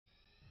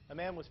A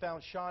man was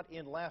found shot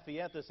in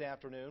Lafayette this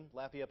afternoon.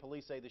 Lafayette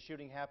police say the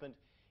shooting happened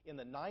in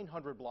the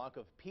 900 block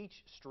of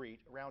Peach Street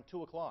around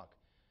 2 o'clock.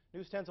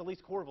 News 10's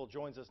Elise Corville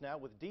joins us now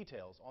with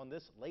details on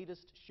this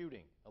latest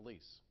shooting.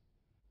 Elise.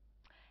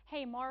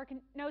 Hey Mark,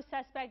 no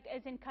suspect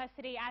is in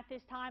custody at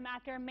this time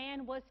after a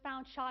man was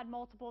found shot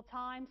multiple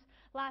times.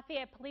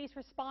 Lafayette police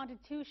responded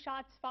to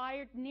shots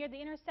fired near the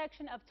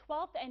intersection of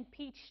 12th and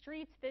Peach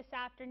Streets this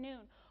afternoon.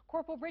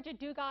 Corporal Bridget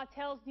Dugas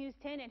tells News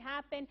 10 it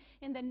happened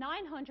in the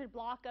 900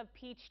 block of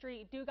Peach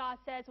Street. Dugas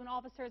says when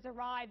officers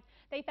arrived,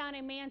 they found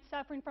a man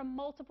suffering from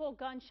multiple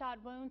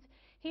gunshot wounds.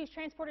 He was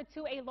transported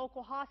to a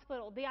local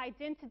hospital. The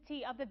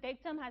identity of the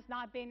victim has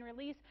not been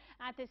released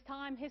at this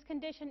time. His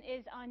condition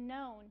is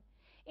unknown.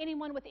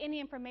 Anyone with any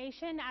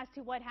information as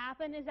to what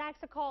happened is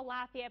asked to call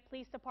Lafayette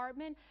Police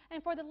Department.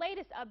 And for the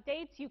latest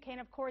updates, you can,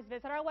 of course,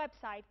 visit our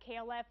website,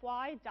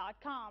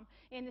 klfy.com.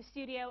 In the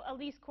studio,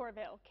 Elise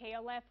Corville,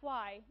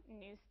 KLFY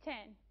News 10.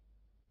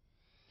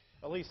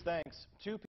 Elise, thanks.